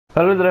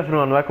Hello there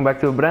everyone, welcome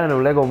back to a brand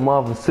new LEGO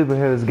Marvel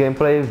Superheroes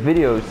gameplay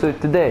video. So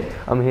today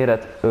I'm here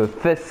at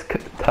Fisk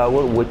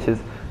Tower, which is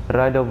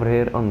right over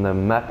here on the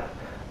map.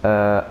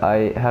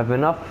 I have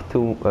enough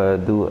to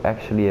do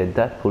actually a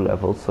Deadpool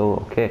level,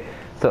 so okay.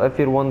 So if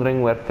you're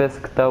wondering where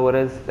Fisk Tower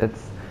is,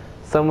 it's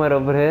somewhere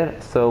over here.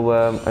 So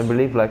I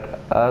believe like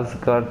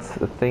Asgard's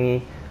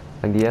thingy,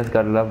 like the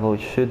Asgard level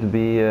should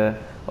be, oh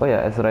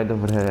yeah, it's right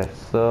over here.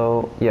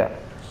 So yeah,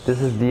 this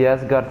is the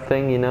Asgard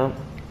thing, you know,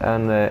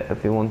 and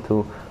if you want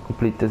to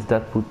complete this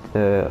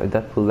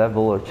Deadpool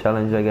level or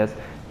challenge, I guess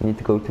you need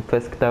to go to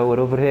Fisk Tower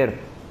over here,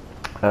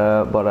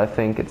 but I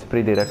think it's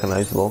pretty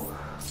recognizable.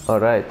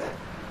 Alright,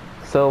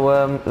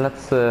 so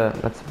let's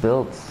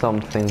build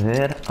something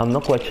here. I'm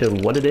not quite sure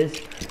what it is,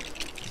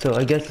 so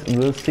I guess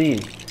we'll see.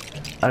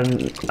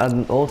 And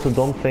I also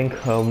don't think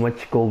how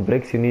much gold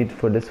bricks you need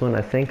for this one.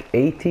 I think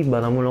 80,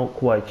 but I'm not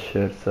quite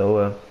sure.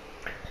 So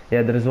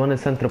yeah, there is one in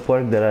Central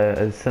Park that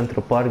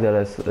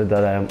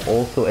I am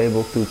also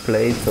able to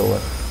play, so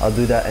I'll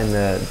do that in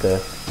the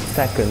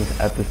second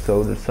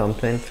episode or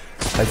something.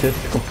 I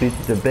just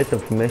completed a bit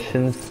of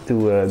missions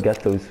to get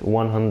those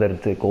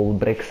 100 gold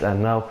bricks,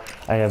 and now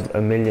I have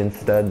 1,000,000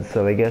 studs,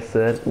 so I guess,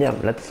 yeah,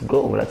 let's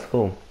go.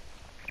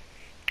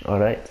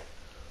 Alright.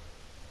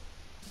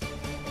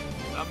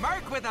 The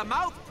Merc with a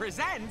Mouth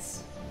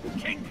presents...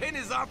 Kingpin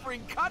is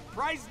offering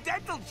cut-price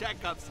dental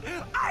checkups.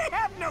 I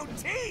have no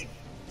teeth!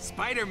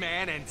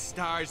 Spider-Man and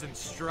Stars and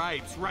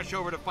Stripes rush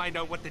over to find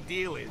out what the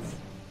deal is.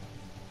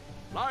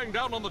 Lying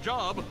down on the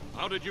job?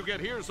 How did you get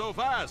here so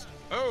fast?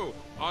 Oh,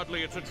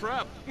 oddly it's a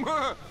trap.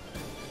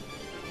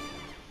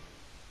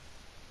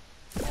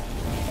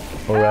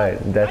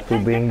 Alright,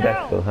 Deadpool being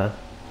Deadpool, huh?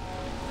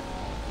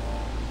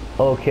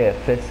 Okay,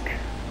 Fisk.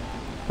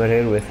 We're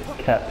here with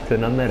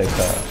Captain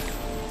America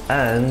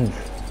and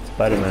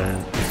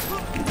Spider-Man.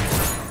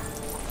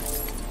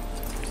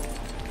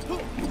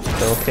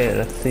 Okay,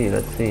 let's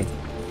see.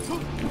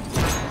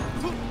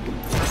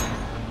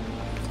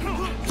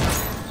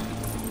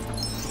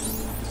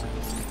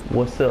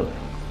 What's up?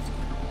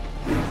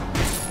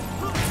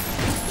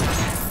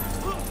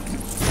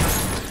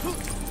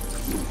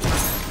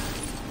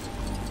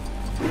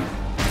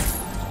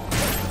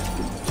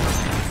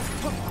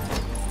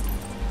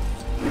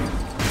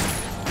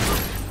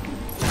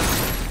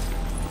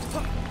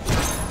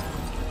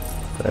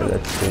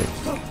 Let's see.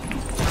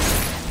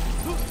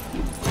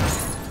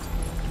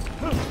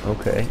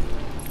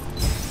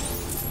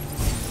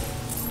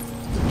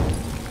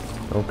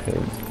 Okay,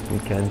 we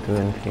can't do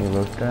anything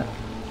about that.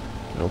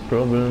 No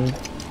problem.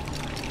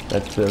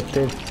 Let's build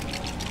this.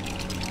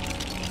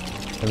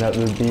 And that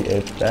will be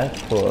a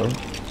platform,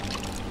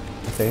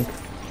 I think.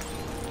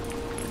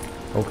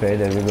 Okay,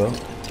 there we go.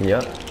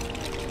 Yep.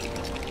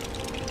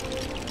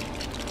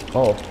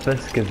 Oh,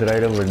 Fisk is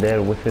right over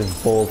there with his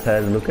bald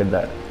head. Look at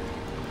that.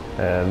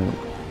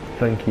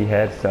 Funky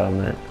hairstyle,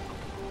 man.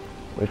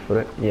 Wait for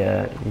it.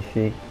 Yeah, you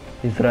see?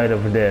 He's right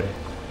over there.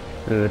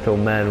 The little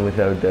man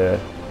without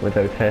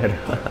hair.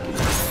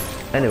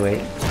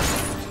 Anyway.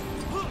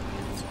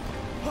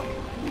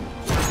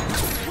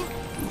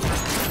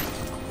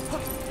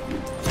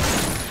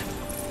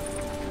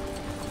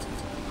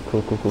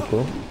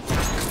 Cool.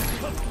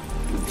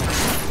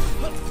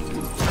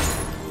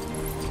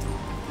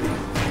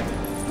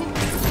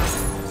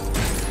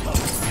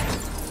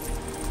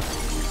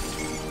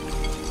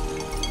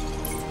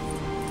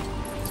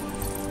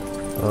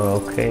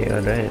 Okay,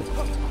 alright.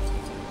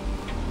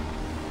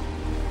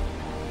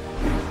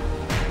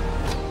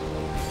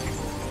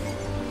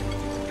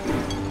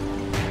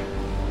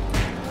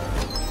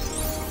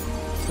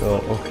 So,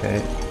 okay,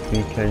 we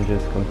can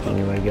just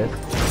continue, I guess.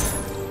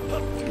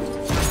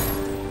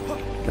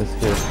 Let's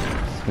just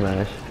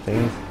smash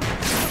things.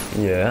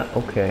 Yeah,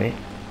 okay.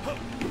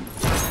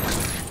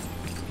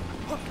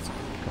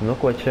 I'm not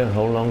quite sure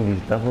how long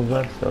these levels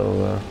are,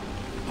 so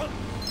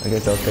I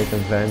guess I'll take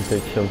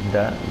advantage of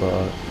that.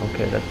 But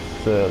okay,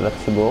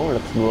 let's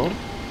go.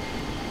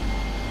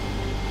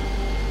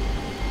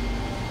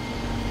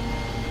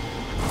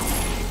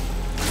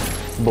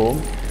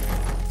 Boom.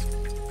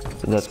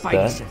 So that's Spidey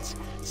that. sense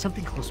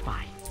something close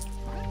by.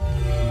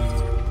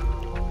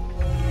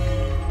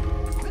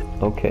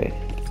 Okay.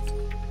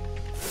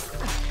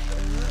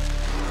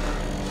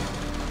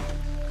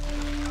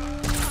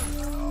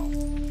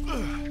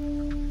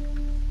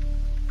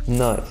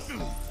 Nice.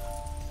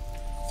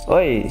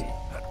 Oi!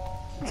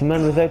 It's a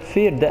man without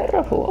fear,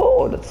 Daredevil.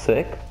 Oh, that's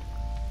sick.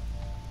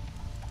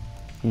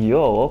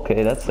 Yo,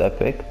 okay, that's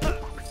epic.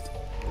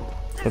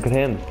 Look at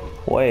him.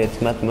 Wait, it's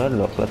Matt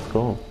Murdock, let's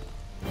go.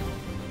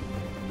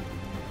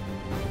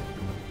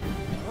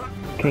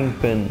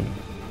 Kingpin.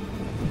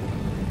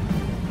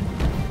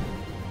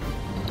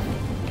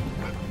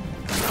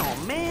 Oh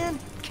man,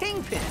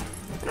 Kingpin!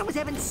 I was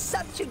having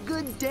such a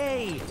good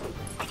day.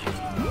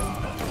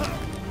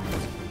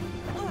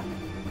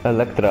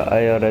 Elektra,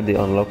 I already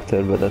unlocked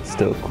her, but that's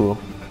still cool.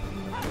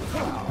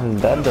 And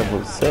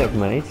Daredevil's sick,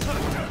 mate.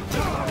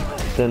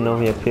 Didn't know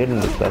he appeared in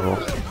this level.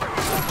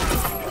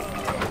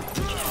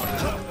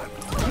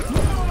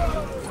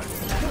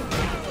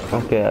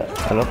 Okay,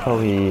 I love how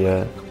he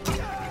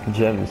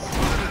jumps.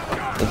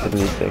 It's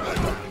really sick.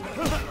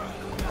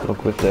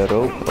 Look with the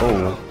rope.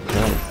 Oh,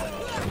 nice.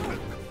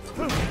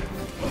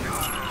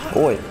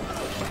 Oi!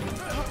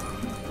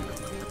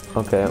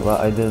 Okay, well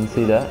I didn't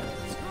see that.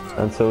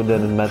 And so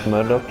didn't Matt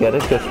Murdock get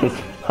it because he's...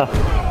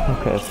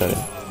 Okay, sorry.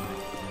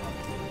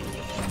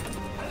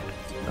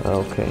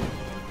 Okay.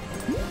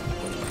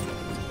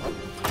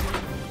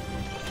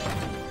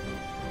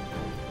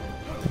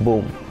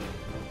 Boom.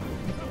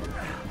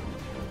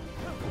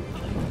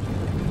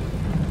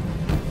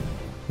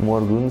 More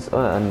goons.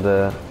 Oh,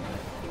 and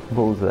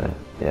bullseye.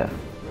 Yeah.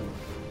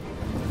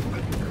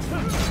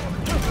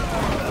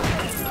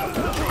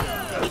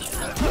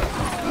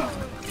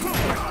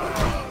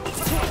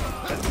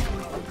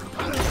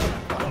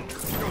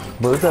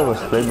 Bullseye was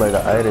played by the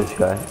Irish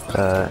guy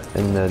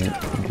in the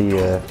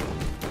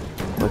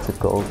what's it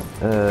called?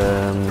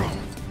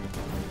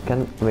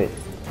 Wait,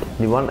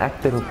 the one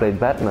actor who played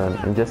Batman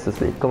in Justice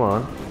League. Come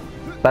on,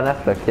 Ben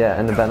Affleck. Yeah,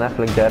 in the Ben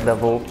Affleck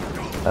Daredevil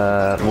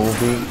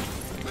movie,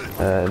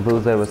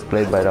 Bullseye was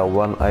played by that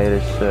one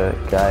Irish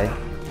guy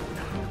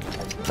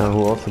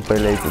who also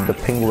played the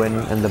Penguin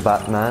and the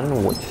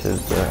Batman, which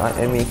is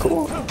I mean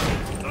cool.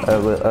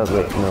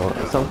 Wait, no,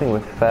 something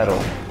with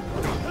Ferrell.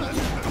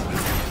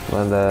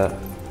 Well,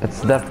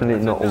 it's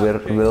definitely not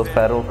Will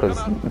Ferrell because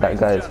that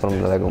guy is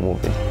from the Lego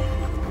movie.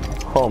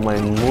 Oh, my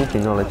movie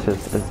knowledge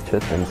is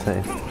just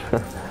insane.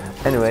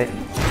 Anyway,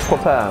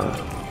 Popam.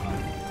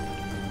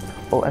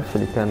 Oh,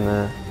 actually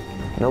can...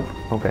 nope,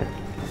 okay.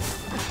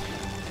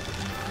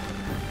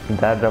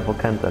 Daredevil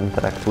can't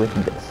interact with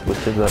this,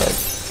 which is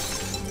alright.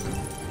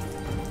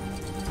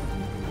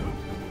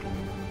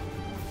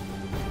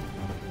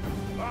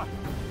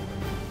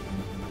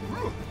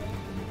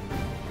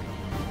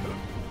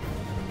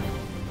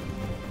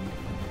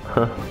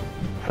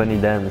 Funny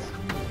dance.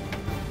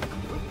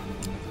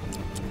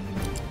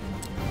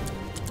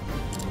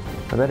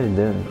 What are you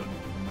doing?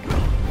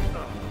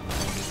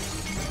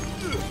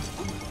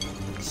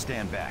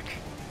 Stand back.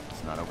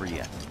 It's not over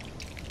yet.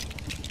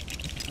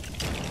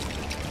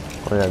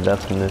 Oh yeah,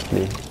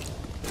 definitely.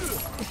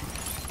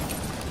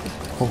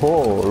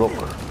 Oh, look.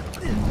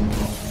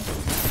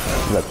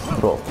 Let's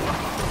drop.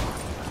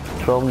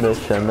 From the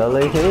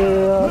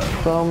chandelier,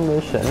 from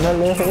the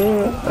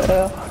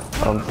chandelier.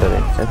 I'm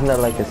sorry, isn't that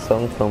like a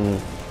song from...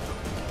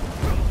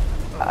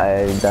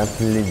 I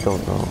definitely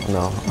don't know,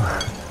 no.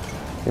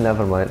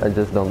 Never mind, I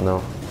just don't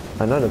know.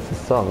 I know that's a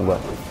song,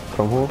 but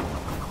from who?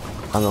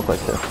 I'm not quite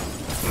sure.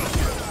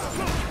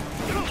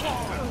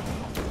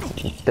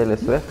 Taylor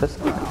Swift is...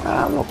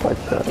 I'm not quite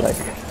sure, like...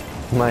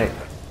 My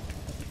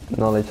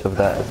knowledge of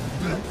that is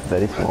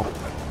very small.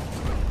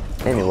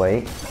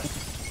 Anyway...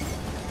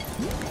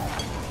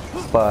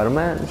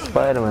 Spider-Man.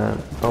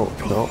 Oh,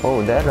 no,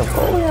 oh, Daredevil.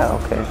 Oh yeah,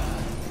 okay.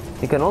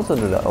 You can also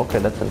do that. Okay,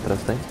 that's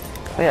interesting.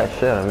 Oh, yeah,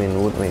 sure. I mean, it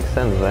would make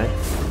sense, right?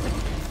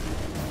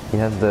 He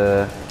has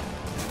the...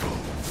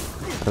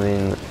 I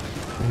mean,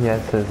 he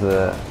has his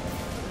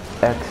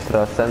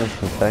extra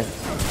senses, right?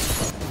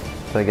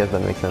 So I guess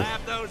that makes sense.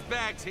 Slap those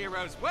backs,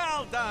 heroes.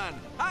 Well done.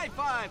 High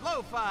five,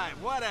 low five,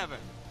 whatever.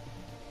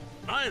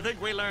 I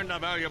think we learned a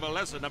valuable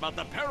lesson about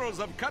the perils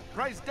of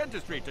cut-price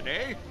dentistry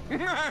today.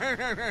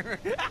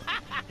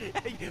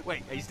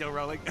 Wait, are you still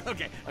rolling?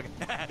 Okay.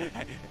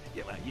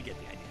 Yeah, well, you get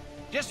the idea.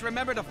 Just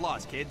remember to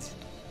floss, kids.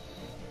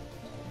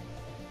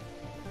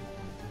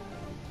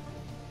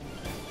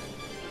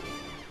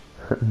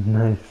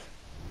 Nice.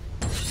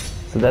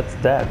 So that's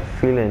that.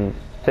 Feeling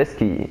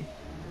Fisky.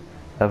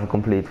 Have a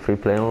complete free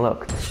play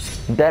unlocked.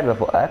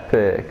 Daredevil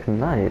epic.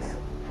 Nice.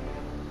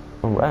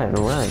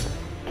 Alright.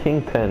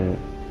 Kingpin.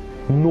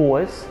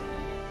 Noise.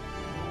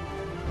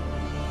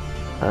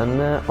 And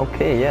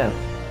okay, yeah.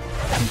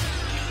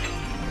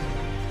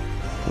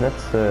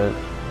 That's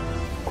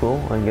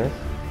cool, I guess.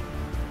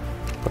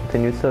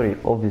 Continue story,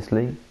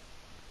 obviously.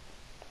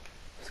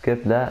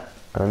 Skip that.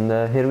 And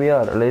here we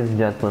are, ladies and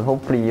gentlemen.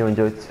 Hopefully you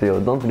enjoyed this video.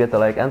 Don't forget to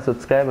like and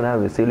subscribe, and I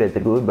will see you later.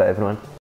 Goodbye, everyone.